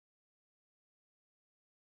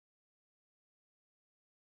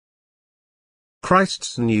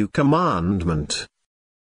Christ's New Commandment.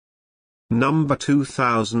 Number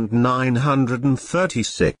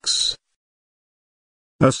 2936.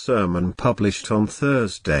 A sermon published on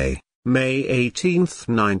Thursday, May 18,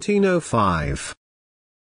 1905.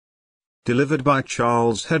 Delivered by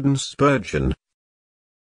Charles Haddon Spurgeon.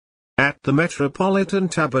 At the Metropolitan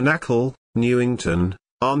Tabernacle, Newington,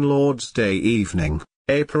 on Lord's Day evening,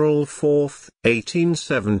 April 4,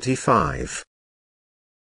 1875.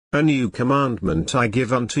 A new commandment I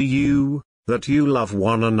give unto you, that you love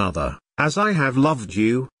one another, as I have loved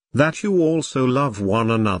you, that you also love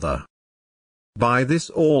one another. By this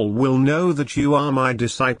all will know that you are my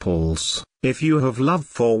disciples, if you have love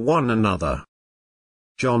for one another.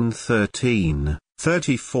 John 13,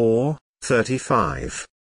 34, 35.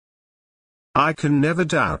 I can never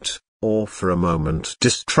doubt, or for a moment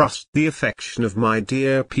distrust the affection of my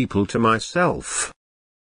dear people to myself.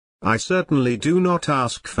 I certainly do not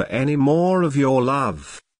ask for any more of your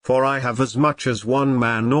love, for I have as much as one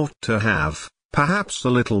man ought to have, perhaps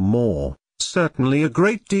a little more, certainly a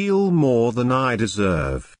great deal more than I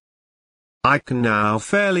deserve. I can now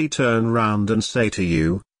fairly turn round and say to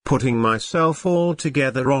you, putting myself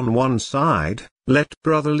altogether on one side, let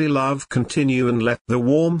brotherly love continue and let the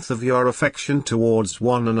warmth of your affection towards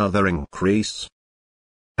one another increase.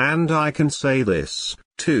 And I can say this,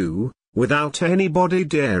 too, without anybody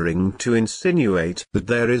daring to insinuate that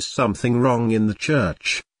there is something wrong in the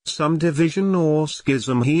church, some division or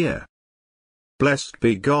schism here. Blessed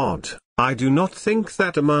be God, I do not think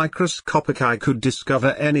that a microscopic eye could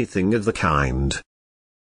discover anything of the kind.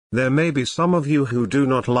 There may be some of you who do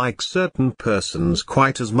not like certain persons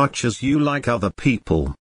quite as much as you like other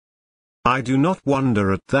people. I do not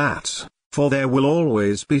wonder at that, for there will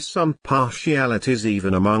always be some partialities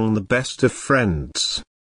even among the best of friends.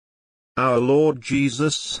 Our Lord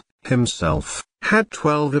Jesus, himself, had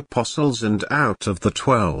 12 apostles, and out of the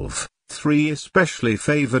 12, 3 especially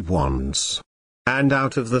favored ones. And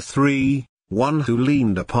out of the 3, 1 who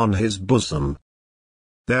leaned upon his bosom.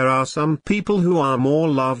 There are some people who are more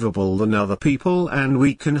lovable than other people, and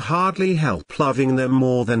we can hardly help loving them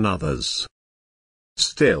more than others.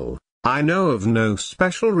 Still, I know of no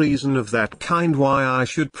special reason of that kind why I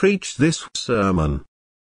should preach this sermon.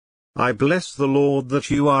 I bless the Lord that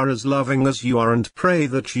you are as loving as you are, and pray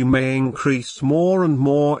that you may increase more and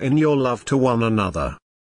more in your love to one another.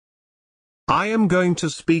 I am going to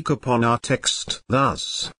speak upon our text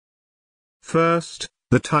thus. First,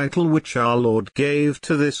 the title which our Lord gave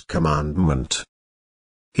to this commandment.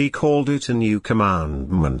 He called it a new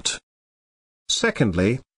commandment.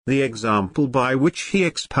 Secondly, the example by which he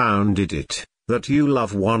expounded it, that you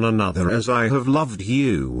love one another as I have loved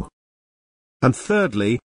you. And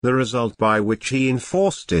thirdly, the result by which he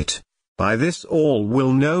enforced it. By this all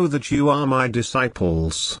will know that you are my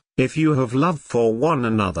disciples, if you have love for one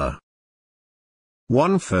another.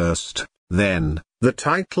 First, then, the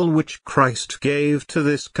title which Christ gave to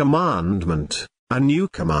this commandment, a new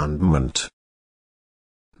commandment.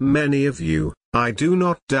 Many of you, I do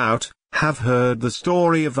not doubt, have heard the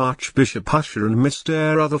story of Archbishop Usher and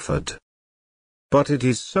Mr. Rutherford. But it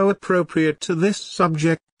is so appropriate to this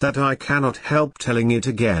subject that I cannot help telling it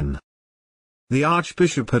again. The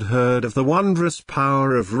Archbishop had heard of the wondrous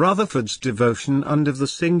power of Rutherford's devotion and of the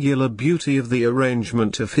singular beauty of the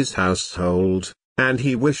arrangement of his household, and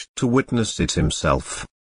he wished to witness it himself.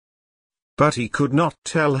 But he could not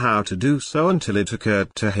tell how to do so until it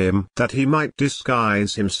occurred to him that he might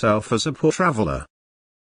disguise himself as a poor traveller.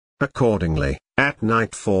 Accordingly, at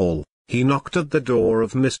nightfall, he knocked at the door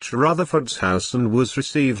of Mr. Rutherford's house and was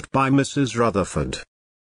received by Mrs. Rutherford.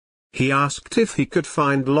 He asked if he could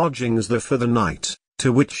find lodgings there for the night,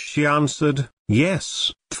 to which she answered,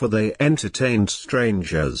 yes, for they entertained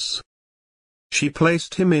strangers. She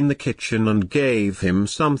placed him in the kitchen and gave him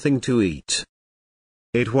something to eat.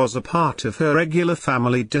 It was a part of her regular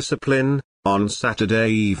family discipline, on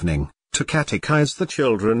Saturday evening, to catechize the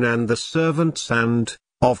children and the servants, and,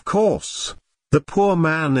 of course, the poor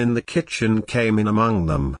man in the kitchen came in among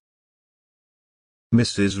them.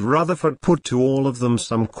 Mrs. Rutherford put to all of them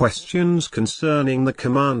some questions concerning the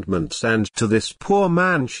commandments, and to this poor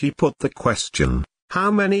man she put the question, how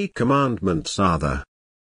many commandments are there?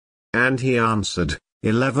 And he answered,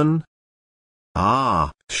 11.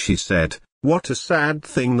 Ah, she said, what a sad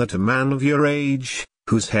thing that a man of your age,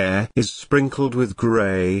 whose hair is sprinkled with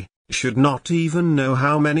grey, should not even know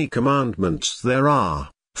how many commandments there are,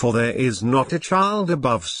 for there is not a child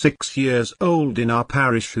above 6 years old in our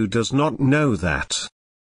parish who does not know that.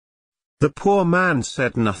 The poor man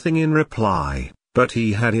said nothing in reply, but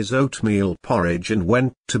he had his oatmeal porridge and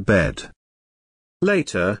went to bed.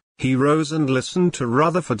 Later, he rose and listened to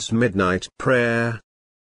Rutherford's midnight prayer.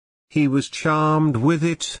 He was charmed with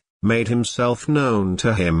it, made himself known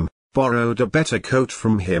to him, borrowed a better coat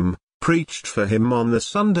from him, preached for him on the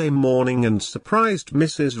Sunday morning, and surprised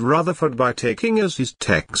Mrs. Rutherford by taking as his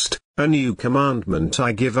text, "A new commandment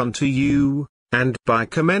I give unto you," and by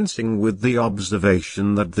commencing with the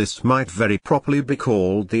observation that this might very properly be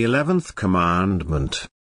called the 11th commandment.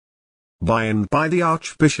 By and by the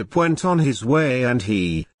Archbishop went on his way, and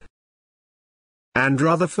he and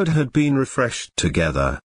Rutherford had been refreshed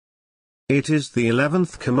together. It is the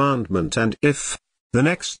 11th commandment, and if, the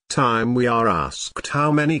next time we are asked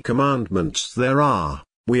how many commandments there are,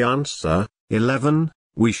 we answer, 11,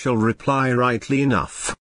 we shall reply rightly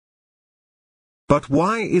enough. But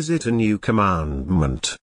why is it a new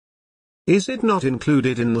commandment? Is it not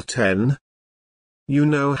included in the 10? You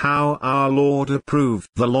know how our Lord approved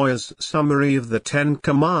the lawyer's summary of the 10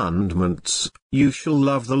 commandments: "You shall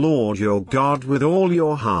love the Lord your God with all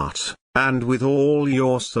your heart, and with all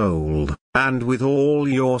your soul, and with all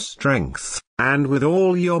your strength, and with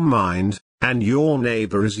all your mind, and your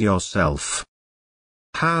neighbor as yourself."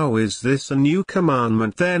 How is this a new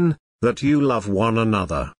commandment then, that you love one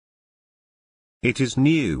another? It is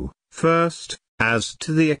new, first, as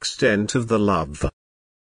to the extent of the love.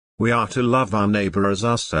 We are to love our neighbor as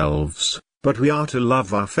ourselves, but we are to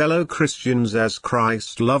love our fellow Christians as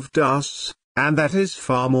Christ loved us, and that is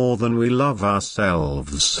far more than we love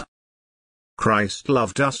ourselves. Christ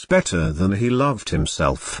loved us better than he loved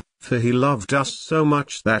himself, for he loved us so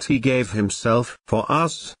much that he gave himself for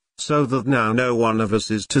us, so that now no one of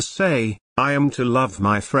us is to say, "I am to love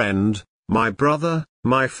my friend, my brother,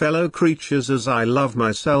 my fellow creatures as I love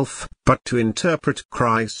myself," but to interpret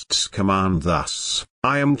Christ's command thus: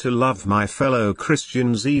 "I am to love my fellow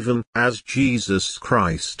Christians even as Jesus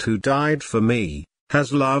Christ, who died for me,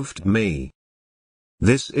 has loved me."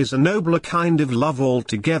 This is a nobler kind of love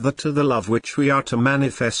altogether to the love which we are to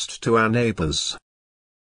manifest to our neighbors.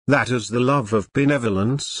 That is the love of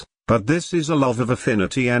benevolence, but this is a love of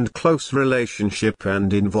affinity and close relationship,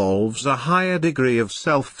 and involves a higher degree of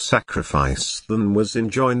self-sacrifice than was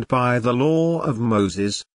enjoined by the law of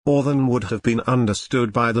Moses, or than would have been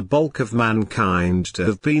understood by the bulk of mankind to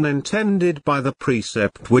have been intended by the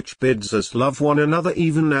precept which bids us love one another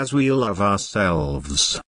even as we love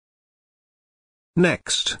ourselves.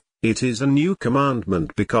 Next, it is a new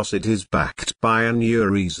commandment because it is backed by a new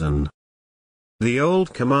reason. The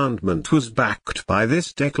old commandment was backed by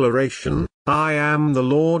this declaration: "I am the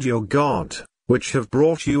Lord your God, which have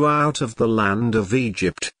brought you out of the land of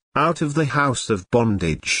Egypt, out of the house of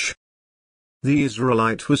bondage." The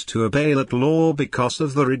Israelite was to obey that law because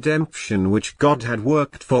of the redemption which God had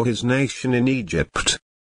worked for his nation in Egypt.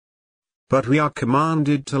 But we are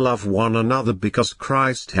commanded to love one another because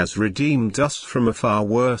Christ has redeemed us from a far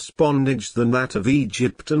worse bondage than that of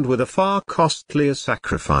Egypt, and with a far costlier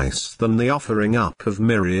sacrifice than the offering up of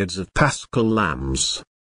myriads of paschal lambs.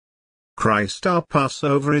 Christ our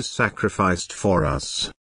Passover is sacrificed for us.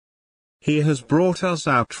 He has brought us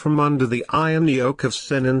out from under the iron yoke of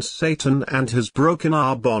sin and Satan, and has broken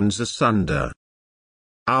our bonds asunder.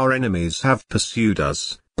 Our enemies have pursued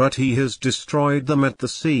us, but he has destroyed them at the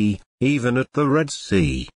sea, even at the Red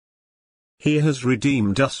Sea. He has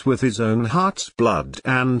redeemed us with his own heart's blood,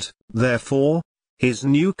 and, therefore, his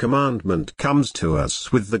new commandment comes to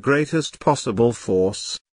us with the greatest possible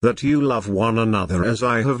force, that you love one another as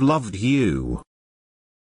I have loved you.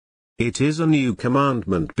 It is a new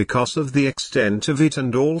commandment because of the extent of it,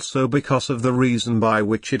 and also because of the reason by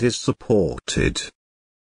which it is supported.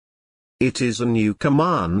 It is a new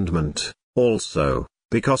commandment, also,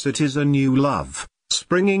 because it is a new love,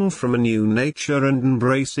 springing from a new nature and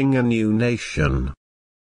embracing a new nation.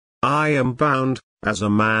 I am bound, as a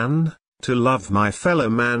man, to love my fellow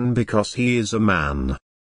man because he is a man.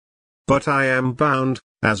 But I am bound,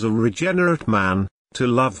 as a regenerate man, to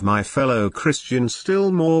love my fellow Christian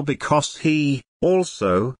still more because he,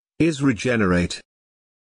 also, is regenerate.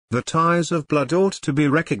 The ties of blood ought to be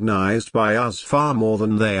recognized by us far more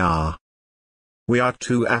than they are. We are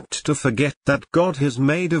too apt to forget that God has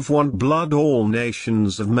made of one blood all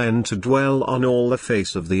nations of men to dwell on all the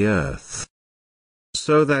face of the earth,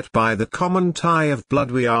 so that by the common tie of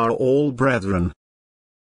blood we are all brethren.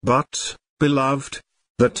 But, beloved,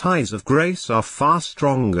 the ties of grace are far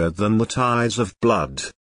stronger than the ties of blood.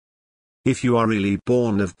 If you are really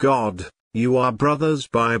born of God, you are brothers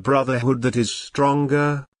by a brotherhood that is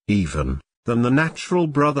stronger, even, than the natural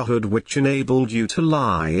brotherhood which enabled you to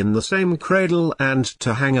lie in the same cradle and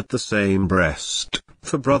to hang at the same breast,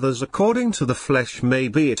 for brothers according to the flesh may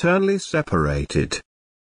be eternally separated.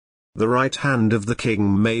 The right hand of the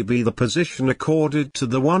king may be the position accorded to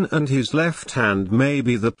the one and his left hand may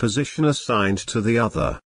be the position assigned to the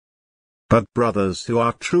other. But brothers who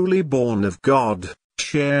are truly born of God,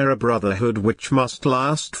 share a brotherhood which must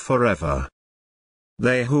last forever.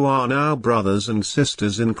 They who are now brothers and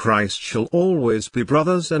sisters in Christ shall always be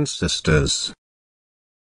brothers and sisters.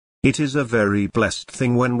 It is a very blessed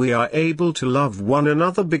thing when we are able to love one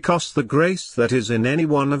another, because the grace that is in any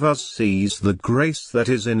one of us sees the grace that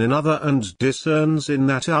is in another and discerns in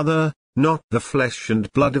that other, not the flesh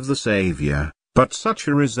and blood of the Saviour, but such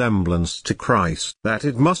a resemblance to Christ that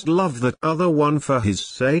it must love that other one for his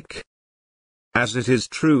sake. As it is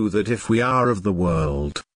true that if we are of the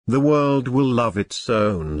world will love its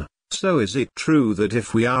own, so is it true that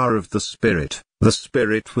if we are of the Spirit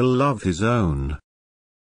will love his own.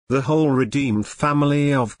 The whole redeemed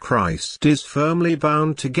family of Christ is firmly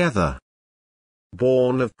bound together.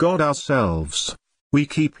 Born of God ourselves, we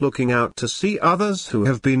keep looking out to see others who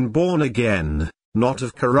have been born again, not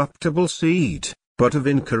of corruptible seed, but of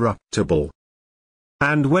incorruptible.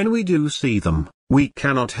 And when we do see them, we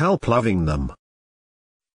cannot help loving them.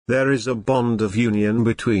 There is a bond of union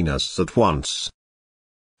between us at once.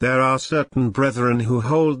 There are certain brethren who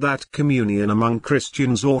hold that communion among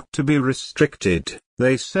Christians ought to be restricted.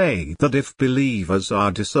 They say that if believers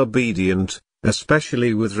are disobedient,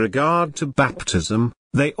 especially with regard to baptism,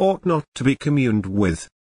 they ought not to be communed with.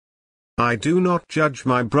 I do not judge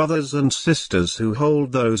my brothers and sisters who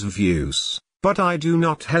hold those views, but I do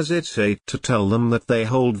not hesitate to tell them that they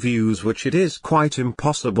hold views which it is quite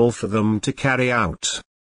impossible for them to carry out.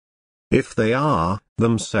 If they are,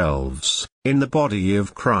 themselves, in the body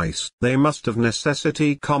of Christ, they must of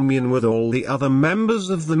necessity commune with all the other members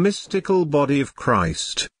of the mystical body of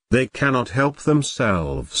Christ. They cannot help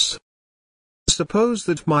themselves. Suppose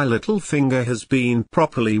that my little finger has been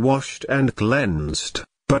properly washed and cleansed,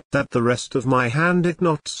 but that the rest of my hand is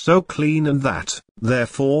not so clean, and that,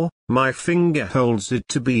 therefore, my finger holds it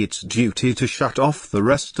to be its duty to shut off the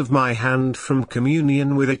rest of my hand from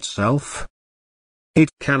communion with itself. It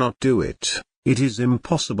cannot do it. It is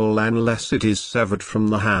impossible unless it is severed from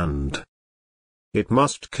the hand. It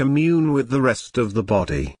must commune with the rest of the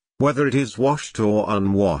body, whether it is washed or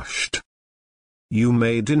unwashed. You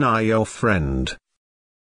may deny your friend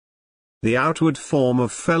the outward form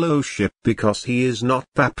of fellowship because he is not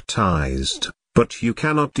baptized, but you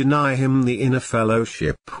cannot deny him the inner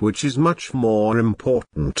fellowship, which is much more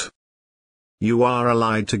important. You are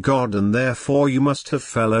allied to God, and therefore you must have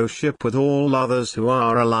fellowship with all others who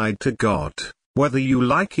are allied to God, whether you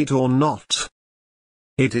like it or not.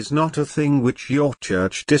 It is not a thing which your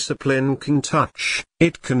church discipline can touch.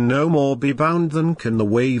 It can no more be bound than can the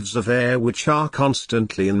waves of air which are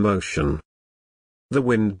constantly in motion. The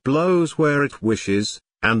wind blows where it wishes,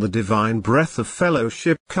 and the divine breath of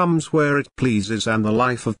fellowship comes where it pleases, and the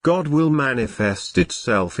life of God will manifest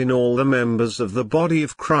itself in all the members of the body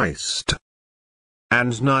of Christ.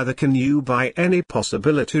 And neither can you by any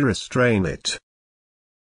possibility restrain it.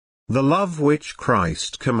 The love which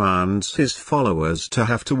Christ commands his followers to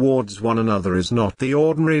have towards one another is not the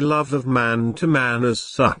ordinary love of man to man as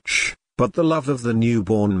such, but the love of the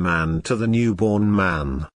newborn man to the newborn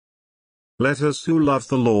man. Let us who love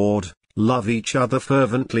the Lord, love each other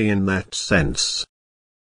fervently in that sense.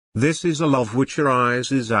 This is a love which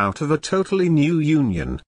arises out of a totally new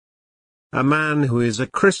union. A man who is a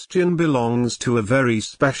Christian belongs to a very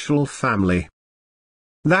special family.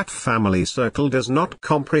 That family circle does not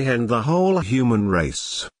comprehend the whole human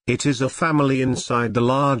race. It is a family inside the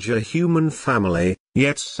larger human family,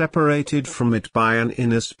 yet separated from it by an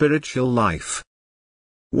inner spiritual life.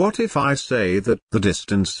 What if I say that the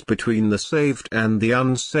distance between the saved and the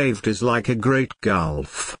unsaved is like a great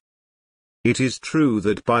gulf? It is true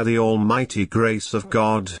that by the almighty grace of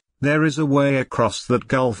God, there is a way across that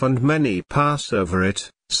gulf and many pass over it.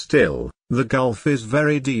 Still, the gulf is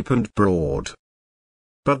very deep and broad.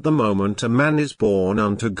 But the moment a man is born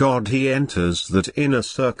unto God, he enters that inner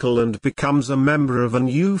circle and becomes a member of a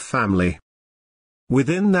new family.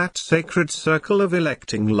 Within that sacred circle of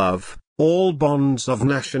electing love, all bonds of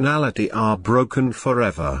nationality are broken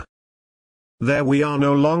forever. There we are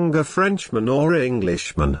no longer Frenchmen or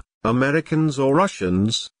Englishmen, Americans or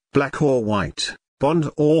Russians, black or white,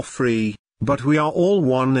 bond or free, but we are all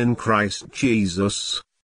one in Christ Jesus.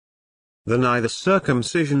 Then neither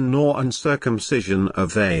circumcision nor uncircumcision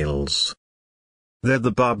avails. There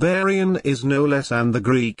the barbarian is no less and the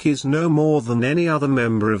Greek is no more than any other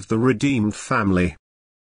member of the redeemed family.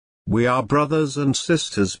 We are brothers and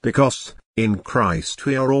sisters because, in Christ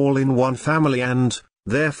we are all in one family, and,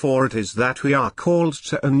 therefore it is that we are called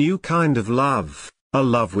to a new kind of love, a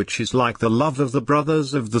love which is like the love of the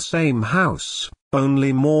brothers of the same house,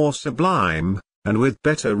 only more sublime, and with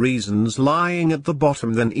better reasons lying at the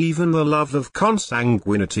bottom than even the love of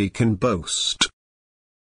consanguinity can boast.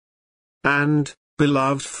 And,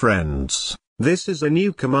 beloved friends, this is a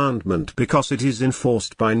new commandment because it is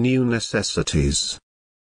enforced by new necessities.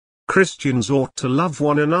 Christians ought to love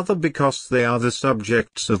one another because they are the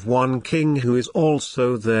subjects of one King who is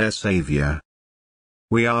also their Savior.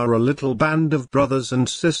 We are a little band of brothers and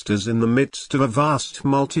sisters in the midst of a vast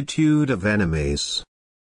multitude of enemies.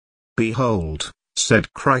 Behold,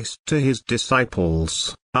 said Christ to his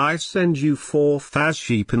disciples, I send you forth as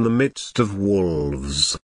sheep in the midst of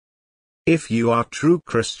wolves. If you are true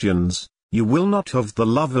Christians, you will not have the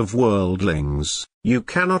love of worldlings, you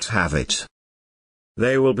cannot have it.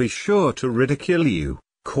 They will be sure to ridicule you,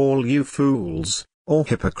 call you fools, or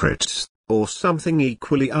hypocrites, or something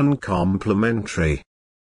equally uncomplimentary.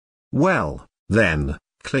 Well, then,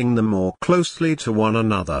 cling the more closely to one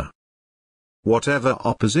another. Whatever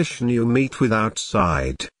opposition you meet with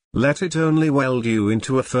outside, let it only weld you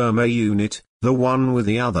into a firmer unit, the one with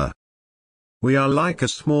the other. We are like a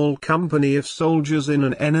small company of soldiers in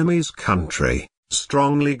an enemy's country,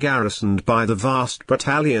 strongly garrisoned by the vast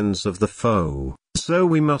battalions of the foe, so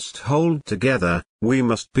we must hold together, we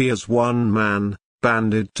must be as one man,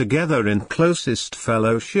 banded together in closest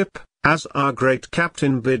fellowship, as our great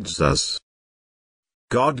captain bids us.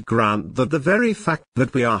 God grant that the very fact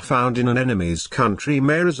that we are found in an enemy's country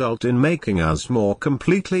may result in making us more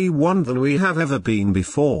completely one than we have ever been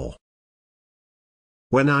before.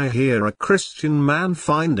 When I hear a Christian man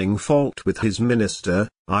finding fault with his minister,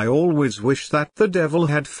 I always wish that the devil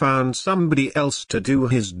had found somebody else to do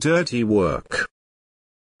his dirty work.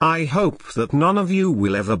 I hope that none of you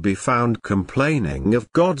will ever be found complaining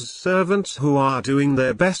of God's servants who are doing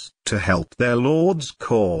their best to help their Lord's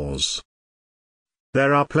cause.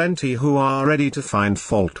 There are plenty who are ready to find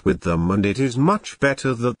fault with them, and it is much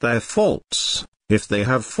better that their faults, if they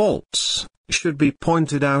have faults, should be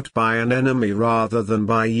pointed out by an enemy rather than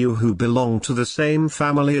by you who belong to the same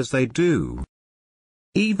family as they do.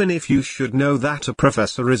 Even if you should know that a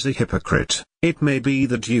professor is a hypocrite, it may be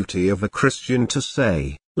the duty of a Christian to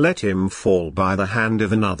say, let him fall by the hand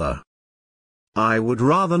of another. I would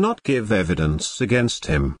rather not give evidence against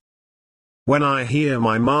him. When I hear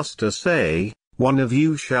my master say, one of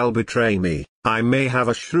you shall betray me, I may have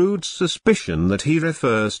a shrewd suspicion that he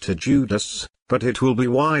refers to Judas, but it will be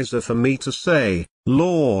wiser for me to say,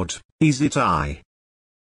 Lord, is it I?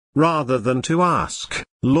 Rather than to ask,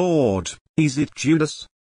 Lord, is it Judas?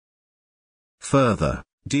 Further,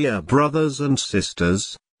 dear brothers and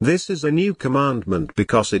sisters, this is a new commandment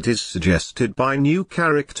because it is suggested by new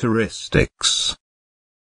characteristics.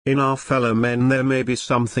 In our fellow men there may be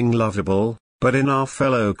something lovable, but in our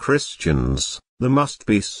fellow Christians, there must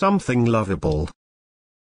be something lovable.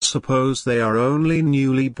 Suppose they are only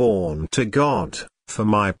newly born to God. For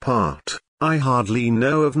my part, I hardly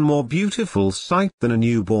know of a more beautiful sight than a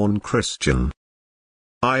newborn Christian.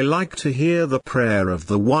 I like to hear the prayer of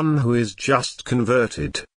the one who is just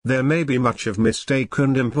converted. There may be much of mistake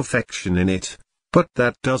and imperfection in it, but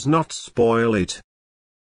that does not spoil it.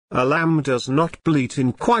 A lamb does not bleat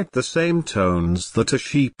in quite the same tones that a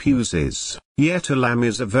sheep uses, yet a lamb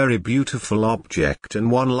is a very beautiful object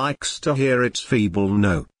and one likes to hear its feeble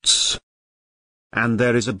notes. And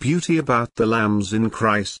there is a beauty about the lambs in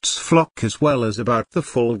Christ's flock as well as about the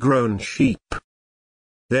full-grown sheep.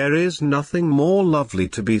 There is nothing more lovely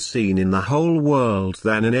to be seen in the whole world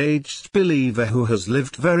than an aged believer who has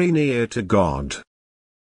lived very near to God.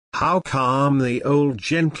 How calm the old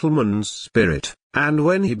gentleman's spirit, and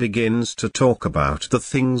when he begins to talk about the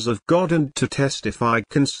things of God and to testify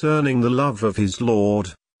concerning the love of his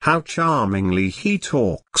Lord, how charmingly he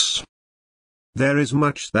talks. There is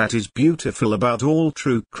much that is beautiful about all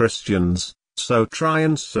true Christians, so try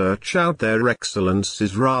and search out their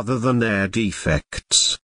excellencies rather than their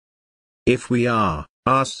defects. If we are,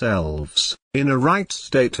 ourselves, in a right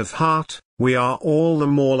state of heart, we are all the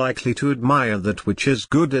more likely to admire that which is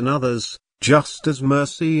good in others, just as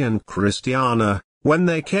Mercy and Christiana, when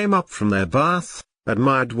they came up from their bath,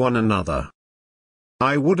 admired one another.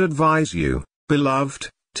 I would advise you, beloved,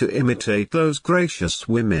 to imitate those gracious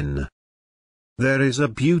women. There is a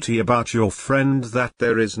beauty about your friend that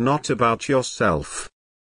there is not about yourself.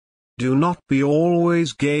 Do not be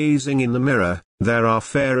always gazing in the mirror, there are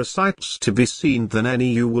fairer sights to be seen than any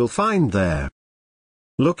you will find there.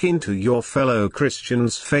 Look into your fellow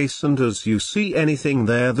Christian's face, and as you see anything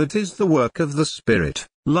there that is the work of the Spirit,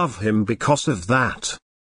 love him because of that.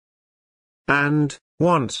 And,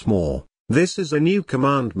 once more, This is a new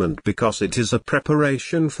commandment because it is a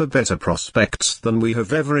preparation for better prospects than we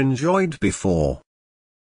have ever enjoyed before.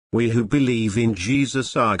 We who believe in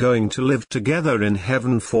Jesus are going to live together in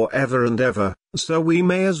heaven forever and ever, so we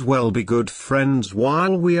may as well be good friends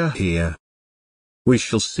while we are here. We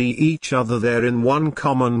shall see each other there in one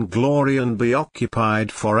common glory and be occupied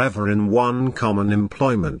forever in one common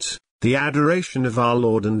employment, the adoration of our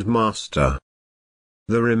Lord and Master.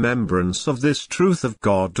 The remembrance of this truth of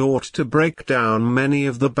God ought to break down many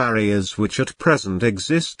of the barriers which at present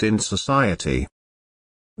exist in society.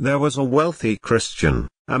 There was a wealthy Christian,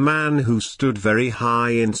 a man who stood very high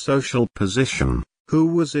in social position, who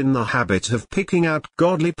was in the habit of picking out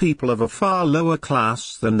godly people of a far lower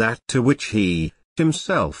class than that to which he,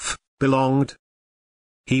 himself, belonged.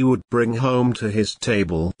 He would bring home to his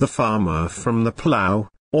table the farmer from the plough,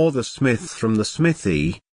 or the smith from the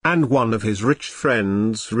smithy, and one of his rich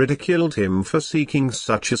friends ridiculed him for seeking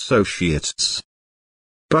such associates.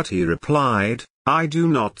 But he replied, "I do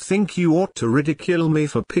not think you ought to ridicule me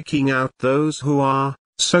for picking out those who are,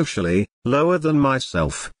 socially, lower than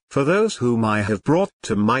myself, for those whom I have brought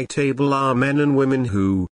to my table are men and women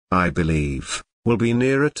who, I believe, will be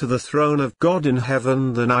nearer to the throne of God in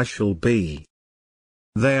heaven than I shall be.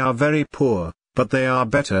 They are very poor, but they are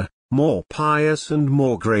better, more pious and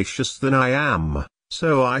more gracious than I am,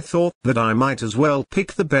 so I thought that I might as well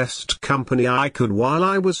pick the best company I could while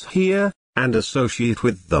I was here, and associate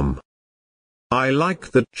with them. I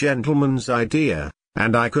like that gentleman's idea,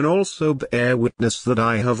 and I can also bear witness that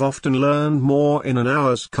I have often learned more in an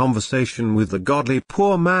hour's conversation with a godly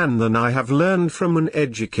poor man than I have learned from an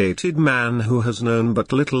educated man who has known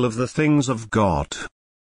but little of the things of God.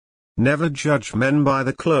 Never judge men by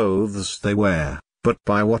the clothes they wear, but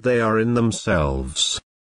by what they are in themselves.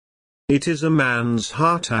 It is a man's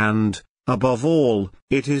heart and, above all,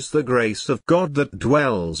 it is the grace of God that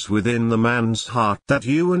dwells within the man's heart that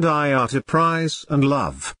you and I are to prize and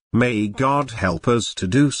love. May God help us to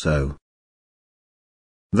do so.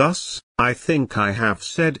 Thus, I think I have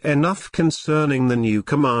said enough concerning the new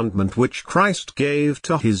commandment which Christ gave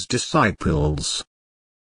to his disciples.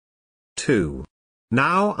 2.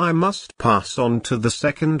 Now I must pass on to the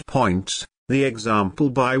second point, the example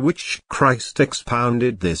by which Christ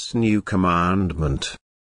expounded this new commandment.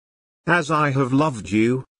 As I have loved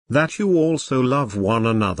you, that you also love one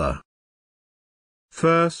another.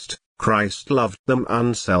 First, Christ loved them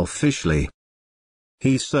unselfishly.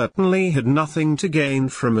 He certainly had nothing to gain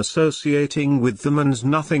from associating with them and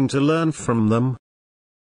nothing to learn from them.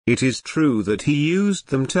 It is true that he used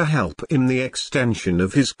them to help in the extension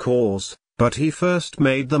of his cause, but he first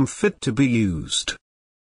made them fit to be used.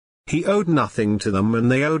 He owed nothing to them and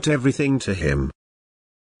they owed everything to him.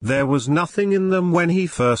 There was nothing in them when he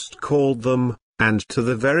first called them, and to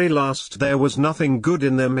the very last there was nothing good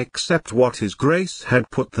in them except what his grace had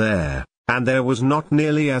put there, and there was not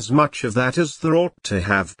nearly as much of that as there ought to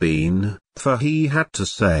have been, for he had to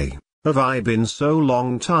say, "Have I been so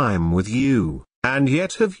long time with you, and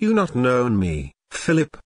yet have you not known me,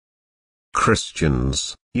 Philip?"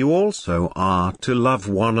 Christians, you also are to love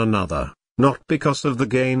one another, not because of the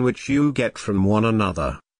gain which you get from one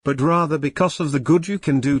another, but rather because of the good you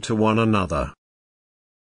can do to one another.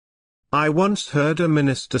 I once heard a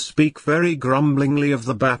minister speak very grumblingly of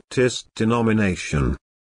the Baptist denomination.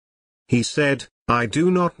 He said, "I do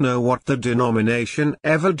not know what the denomination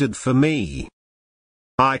ever did for me."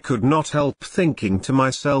 I could not help thinking to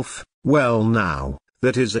myself, well now,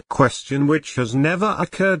 that is a question which has never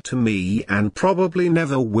occurred to me and probably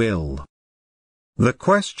never will. The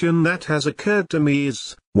question that has occurred to me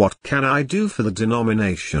is, what can I do for the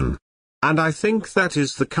denomination? And I think that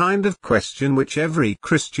is the kind of question which every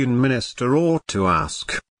Christian minister ought to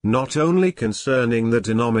ask, not only concerning the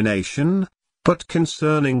denomination, but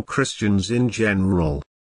concerning Christians in general.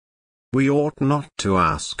 We ought not to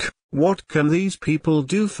ask, what can these people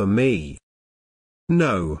do for me?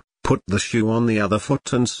 No, put the shoe on the other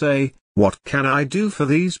foot and say, what can I do for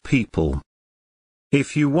these people?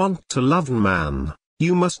 If you want to love a man,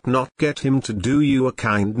 you must not get him to do you a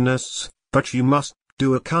kindness, but you must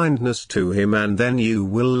do a kindness to him and then you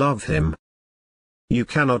will love him. You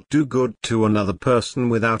cannot do good to another person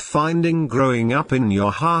without finding growing up in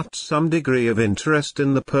your heart some degree of interest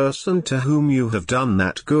in the person to whom you have done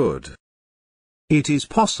that good. It is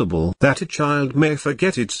possible that a child may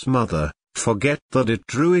forget its mother, forget that it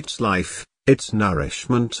drew its life, its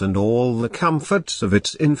nourishment and all the comforts of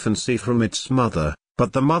its infancy from its mother,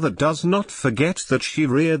 but the mother does not forget that she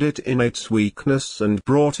reared it in its weakness and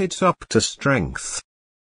brought it up to strength.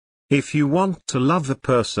 If you want to love a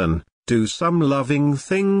person, do some loving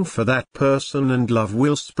thing for that person and love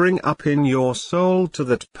will spring up in your soul to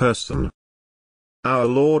that person. our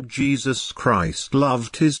Lord Jesus Christ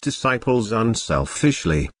loved his disciples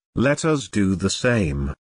unselfishly, let us do the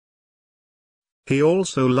same. He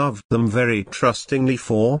also loved them very trustingly,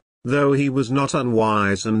 for, though he was not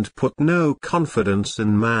unwise and put no confidence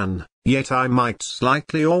in man, yet I might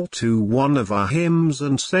slightly alter one of our hymns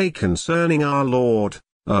and say concerning our Lord,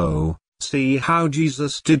 "Oh, see how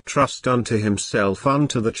Jesus did trust unto himself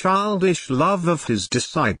unto the childish love of his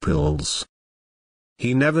disciples.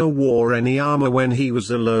 He never wore any armor when he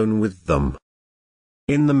was alone with them."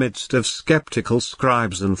 In the midst of skeptical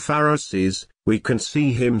scribes and Pharisees, we can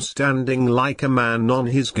see him standing like a man on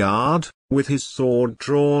his guard, with his sword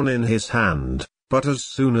drawn in his hand, but as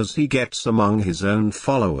soon as he gets among his own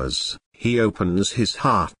followers, he opens his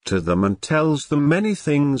heart to them and tells them many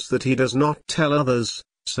things that he does not tell others,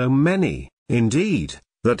 so many, indeed,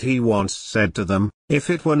 that he once said to them, "If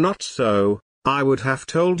it were not so, I would have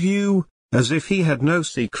told you," as if he had no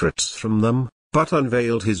secrets from them, but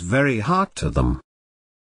unveiled his very heart to them.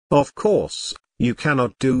 Of course, you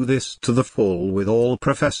cannot do this to the full with all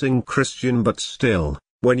professing Christian, but still,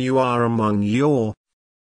 when you are among your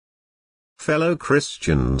fellow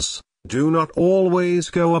Christians, do not always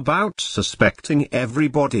go about suspecting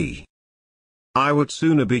everybody. I would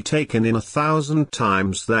sooner be taken in 1,000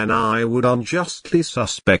 times than I would unjustly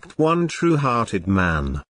suspect one true-hearted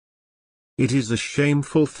man. It is a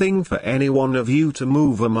shameful thing for any one of you to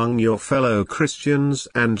move among your fellow Christians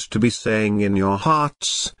and to be saying in your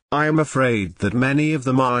hearts, "I am afraid that many of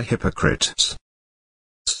them are hypocrites."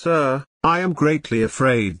 Sir, I am greatly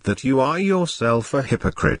afraid that you are yourself a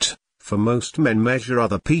hypocrite, for most men measure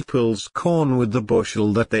other people's corn with the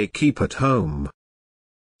bushel that they keep at home.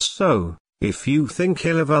 So, if you think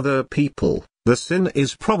ill of other people, the sin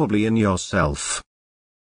is probably in yourself.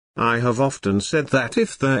 I have often said that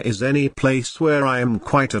if there is any place where I am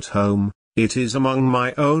quite at home, it is among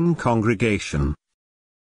my own congregation.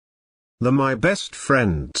 My best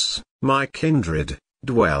friends, my kindred,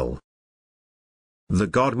 dwell. The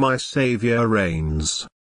God my Saviour reigns.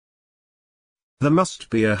 There must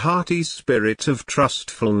be a hearty spirit of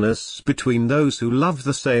trustfulness between those who love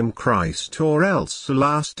the same Christ, or else a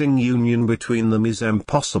lasting union between them is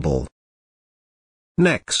impossible.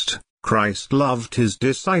 Next, Christ loved his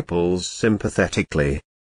disciples sympathetically.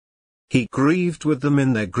 He grieved with them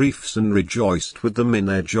in their griefs and rejoiced with them in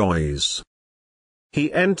their joys.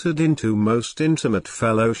 He entered into most intimate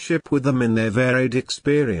fellowship with them in their varied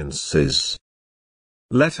experiences.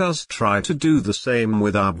 Let us try to do the same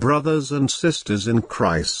with our brothers and sisters in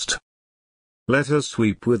Christ. Let us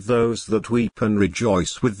weep with those that weep and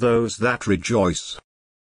rejoice with those that rejoice.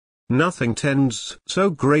 Nothing tends so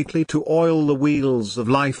greatly to oil the wheels of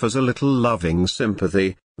life as a little loving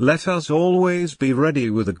sympathy. Let us always be ready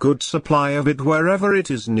with a good supply of it wherever it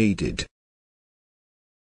is needed.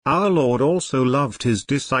 Our Lord also loved his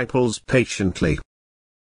disciples patiently.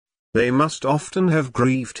 They must often have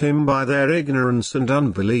grieved him by their ignorance and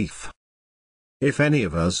unbelief. If any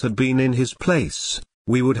of us had been in his place,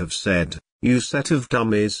 we would have said, "You set of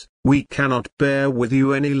dummies, we cannot bear with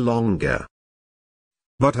you any longer."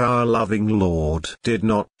 But our loving Lord did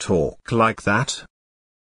not talk like that.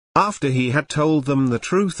 After he had told them the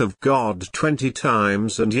truth of God 20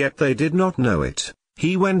 times and yet they did not know it,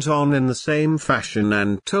 he went on in the same fashion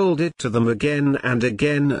and told it to them again and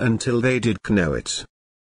again until they did know it.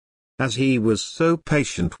 As he was so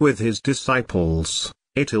patient with his disciples,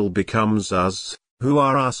 it ill becomes us, who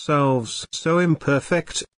are ourselves so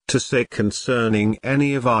imperfect, to say concerning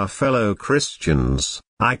any of our fellow Christians,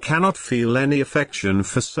 "I cannot feel any affection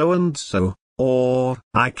for so-and-so," or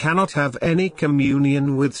 "I cannot have any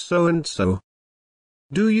communion with so-and-so."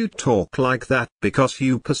 Do you talk like that because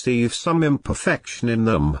you perceive some imperfection in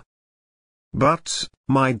them? But,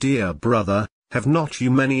 my dear brother, have not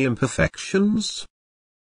you many imperfections?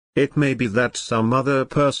 It may be that some other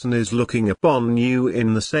person is looking upon you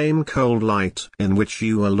in the same cold light in which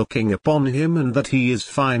you are looking upon him, and that he is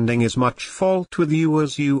finding as much fault with you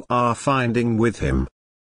as you are finding with him.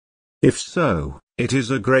 If so, it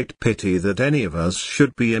is a great pity that any of us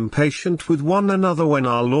should be impatient with one another when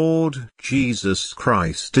our Lord Jesus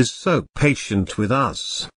Christ is so patient with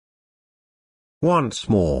us. Once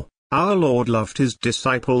more, our Lord loved his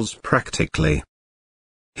disciples practically.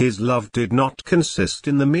 His love did not consist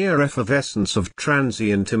in the mere effervescence of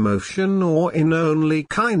transient emotion or in only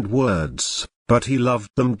kind words, but he loved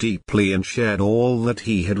them deeply and shared all that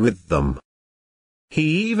he had with them.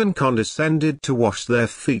 He even condescended to wash their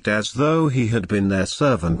feet as though he had been their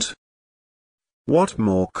servant. What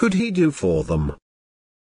more could he do for them?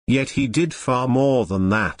 Yet he did far more than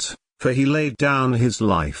that, for he laid down his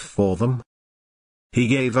life for them. He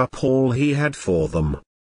gave up all he had for them.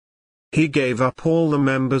 he gave up all the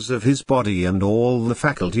members of his body and all the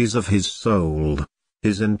faculties of his soul,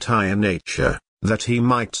 his entire nature, that he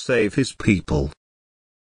might save his people.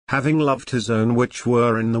 Having loved his own which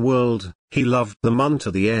were in the world, he loved them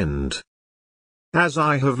unto the end. As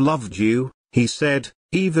I have loved you, he said,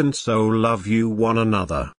 even so love you one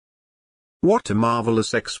another. What a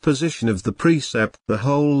marvelous exposition of the precept the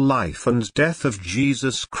whole life and death of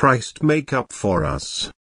Jesus Christ make up for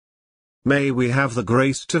us. May we have the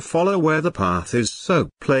grace to follow where the path is so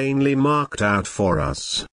plainly marked out for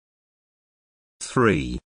us.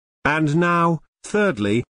 3. And now,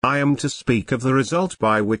 thirdly, I am to speak of the result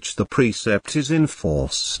by which the precept is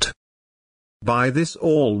enforced. By this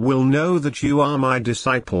all will know that you are my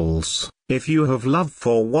disciples, if you have love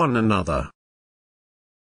for one another.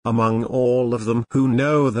 Among all of them who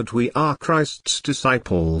know that we are Christ's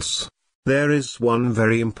disciples, there is one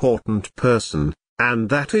very important person, and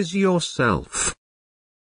that is yourself.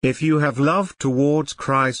 If you have love towards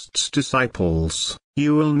Christ's disciples,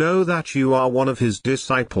 you will know that you are one of his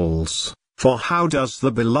disciples, for how does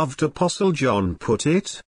the beloved Apostle John put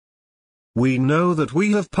it? We know that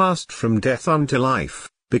we have passed from death unto life,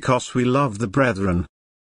 because we love the brethren.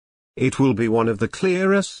 It will be one of the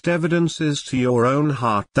clearest evidences to your own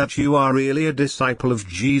heart that you are really a disciple of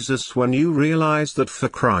Jesus when you realize that for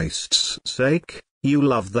Christ's sake, you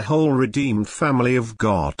love the whole redeemed family of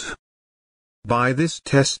God. By this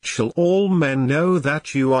test shall all men know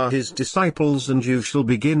that you are his disciples, and you shall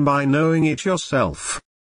begin by knowing it yourself.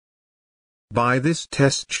 By this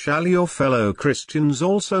test shall your fellow Christians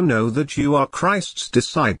also know that you are Christ's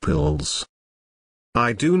disciples.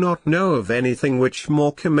 I do not know of anything which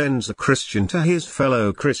more commends a Christian to his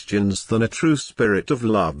fellow Christians than a true spirit of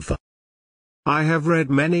love. I have read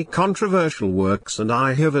many controversial works and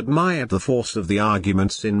I have admired the force of the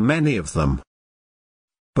arguments in many of them.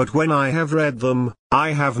 But when I have read them,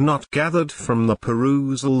 I have not gathered from the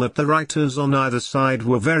perusal that the writers on either side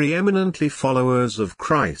were very eminently followers of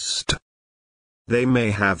Christ. They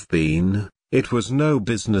may have been, it was no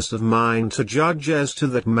business of mine to judge as to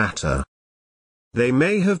that matter. They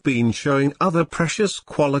may have been showing other precious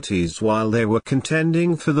qualities while they were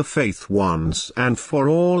contending for the faith once and for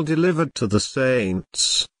all delivered to the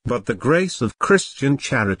saints, but the grace of Christian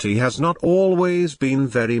charity has not always been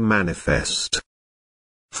very manifest.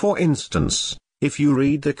 For instance, if you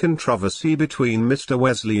read the controversy between Mr.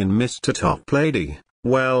 Wesley and Mr. Toplady,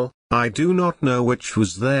 well, I do not know which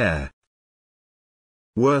was there.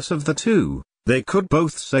 Worse of the two, they could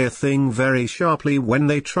both say a thing very sharply when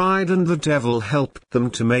they tried, and the devil helped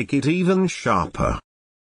them to make it even sharper.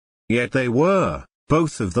 Yet they were,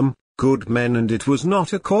 both of them, good men, and it was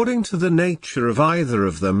not according to the nature of either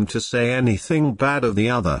of them to say anything bad of the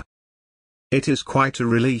other. It is quite a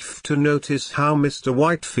relief to notice how Mr.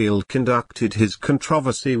 Whitefield conducted his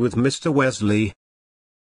controversy with Mr. Wesley.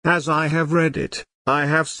 As I have read it, I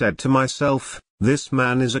have said to myself, this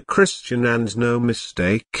man is a Christian and no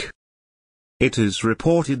mistake. It is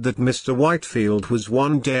reported that Mr. Whitefield was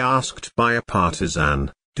one day asked by a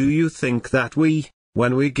partisan, do you think that we,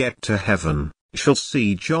 when we get to heaven, shall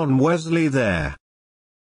see John Wesley there?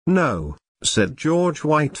 No, said George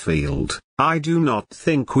Whitefield, I do not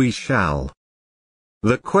think we shall.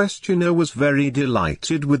 The questioner was very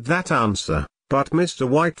delighted with that answer, but Mr.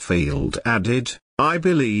 Whitefield added, I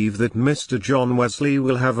believe that Mr. John Wesley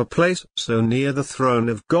will have a place so near the throne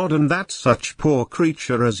of God, and that such poor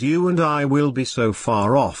creature as you and I will be so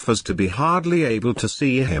far off as to be hardly able to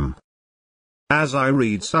see him. As I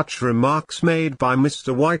read such remarks made by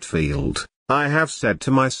Mr. Whitefield, I have said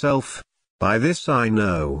to myself, by this I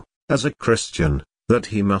know, as a Christian, that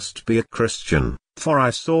he must be a Christian, for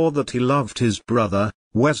I saw that he loved his brother,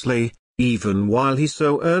 Wesley, even while he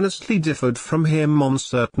so earnestly differed from him on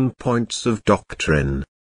certain points of doctrine.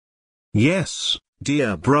 Yes,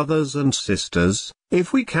 dear brothers and sisters,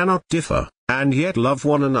 if we cannot differ, and yet love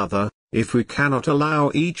one another, if we cannot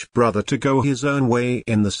allow each brother to go his own way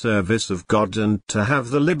in the service of God and to have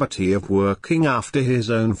the liberty of working after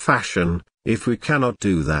his own fashion, if we cannot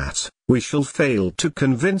do that, we shall fail to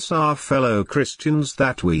convince our fellow Christians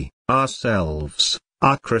that we, ourselves,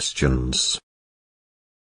 are Christians.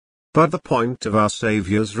 But the point of our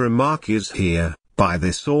Saviour's remark is here, by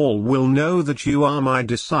this all will know that you are my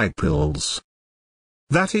disciples.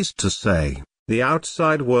 That is to say, the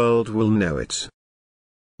outside world will know it.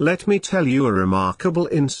 Let me tell you a remarkable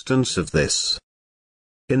instance of this.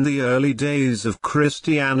 In the early days of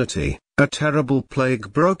Christianity, a terrible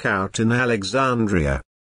plague broke out in Alexandria.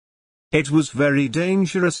 It was very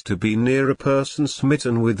dangerous to be near a person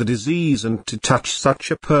smitten with the disease, and to touch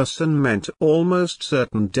such a person meant almost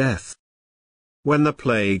certain death. When the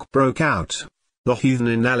plague broke out, the heathen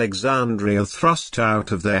in Alexandria thrust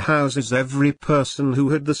out of their houses every person who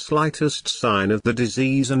had the slightest sign of the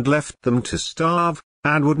disease and left them to starve,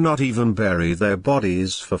 and would not even bury their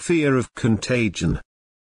bodies for fear of contagion.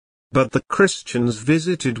 But the Christians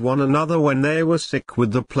visited one another when they were sick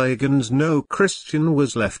with the plague, and no Christian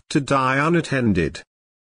was left to die unattended.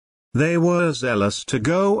 They were zealous to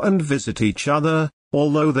go and visit each other,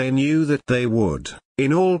 although they knew that they would,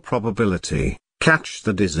 in all probability, catch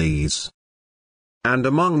the disease. And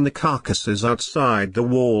among the carcasses outside the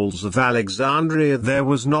walls of Alexandria there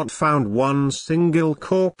was not found one single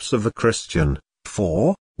corpse of a Christian,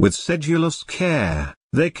 for, with sedulous care,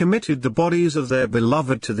 they committed the bodies of their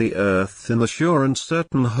beloved to the earth in the sure and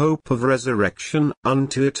certain hope of resurrection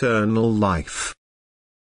unto eternal life.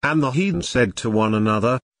 And the heathen said to one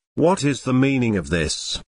another, "What is the meaning of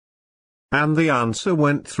this?" And the answer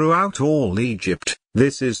went throughout all Egypt,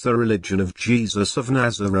 "This is the religion of Jesus of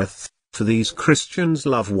Nazareth, for these Christians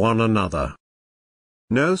love one another."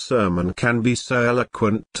 No sermon can be so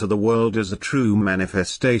eloquent to the world as a true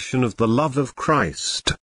manifestation of the love of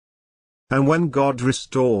Christ. And when God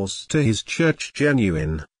restores to His church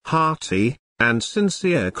genuine, hearty, and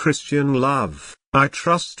sincere Christian love, I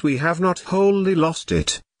trust we have not wholly lost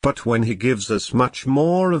it, but when He gives us much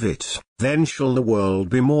more of it, then shall the world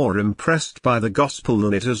be more impressed by the gospel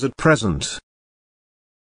than it is at present.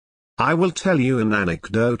 I will tell you an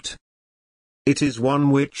anecdote. It is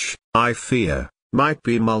one which, I fear, might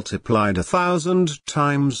be multiplied 1,000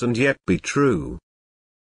 times and yet be true.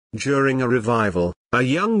 During a revival, a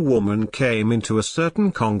young woman came into a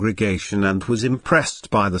certain congregation and was impressed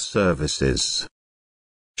by the services.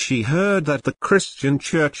 She heard that the Christian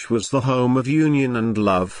church was the home of union and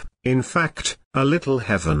love, in fact, a little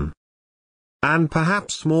heaven. And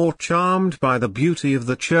perhaps more charmed by the beauty of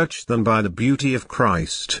the church than by the beauty of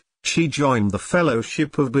Christ, she joined the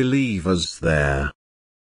fellowship of believers there.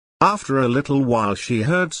 After a little while she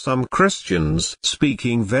heard some Christians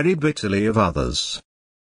speaking very bitterly of others.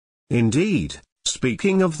 Indeed,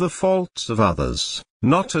 speaking of the faults of others,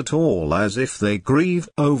 not at all as if they grieved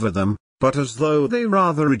over them, but as though they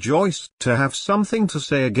rather rejoiced to have something to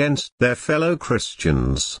say against their fellow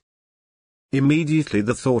Christians. Immediately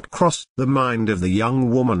the thought crossed the mind of the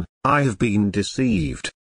young woman, "I have been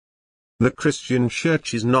deceived. The Christian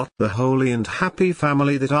church is not the holy and happy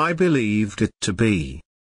family that I believed it to be."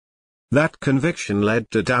 That conviction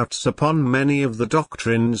led to doubts upon many of the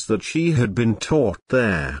doctrines that she had been taught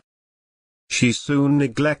there. She soon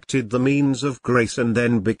neglected the means of grace and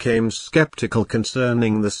then became skeptical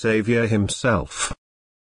concerning the Savior Himself.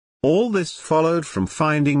 All this followed from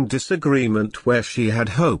finding disagreement where she had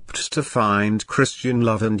hoped to find Christian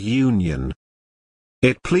love and union.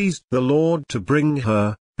 It pleased the Lord to bring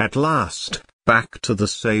her, at last, back to the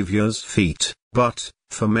Saviour's feet, but,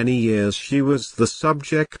 for many years she was the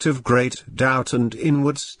subject of great doubt and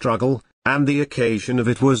inward struggle, and the occasion of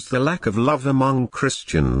it was the lack of love among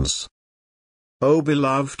Christians. O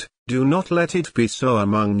beloved, do not let it be so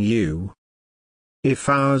among you. If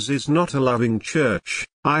ours is not a loving church,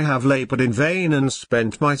 I have labored in vain and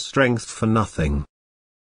spent my strength for nothing.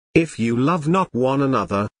 If you love not one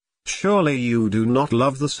another, surely you do not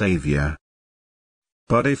love the Saviour.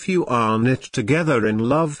 But if you are knit together in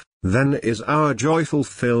love, then is our joy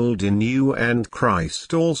fulfilled in you, and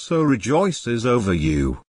Christ also rejoices over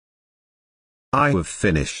you. I have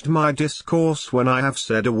finished my discourse when I have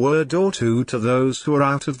said a word or two to those who are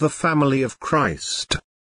out of the family of Christ.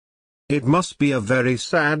 It must be a very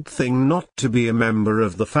sad thing not to be a member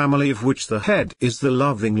of the family of which the head is the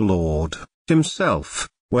loving Lord Himself,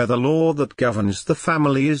 where the law that governs the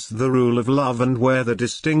family is the rule of love, and where the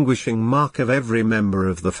distinguishing mark of every member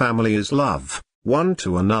of the family is love, one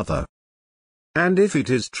to another. And if it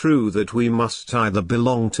is true that we must either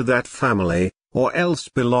belong to that family, or else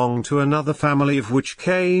belong to another family of which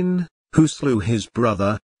Cain, who slew his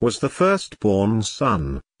brother, was the firstborn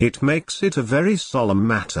son, it makes it a very solemn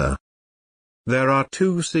matter. There are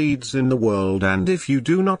two seeds in the world, and if you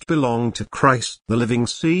do not belong to Christ the living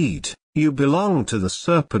seed, you belong to the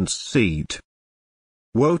serpent's seed.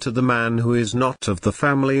 Woe to the man who is not of the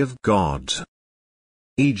family of God.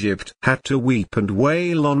 Egypt had to weep and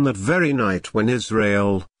wail on that very night when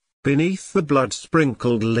Israel, beneath the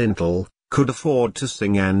blood-sprinkled lintel, could afford to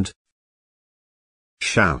sing and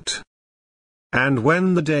shout. And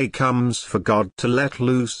when the day comes for God to let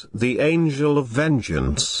loose the angel of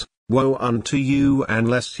vengeance, woe unto you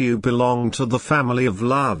unless you belong to the family of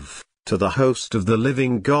love, to the host of the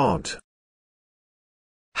living God.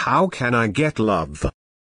 How can I get love?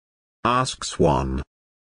 Asks one.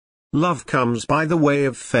 Love comes by the way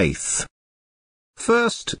of faith.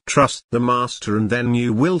 First trust the Master and then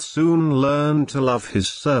you will soon learn to love his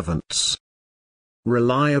servants.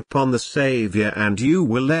 Rely upon the Savior and you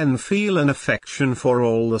will then feel an affection for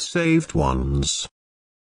all the saved ones.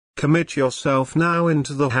 Commit yourself now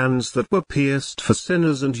into the hands that were pierced for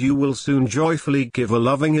sinners and you will soon joyfully give a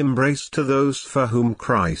loving embrace to those for whom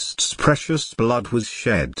Christ's precious blood was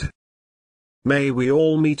shed. May we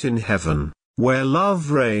all meet in heaven, where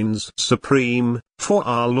love reigns supreme, for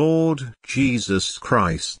our Lord Jesus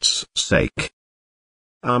Christ's sake.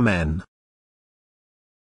 Amen.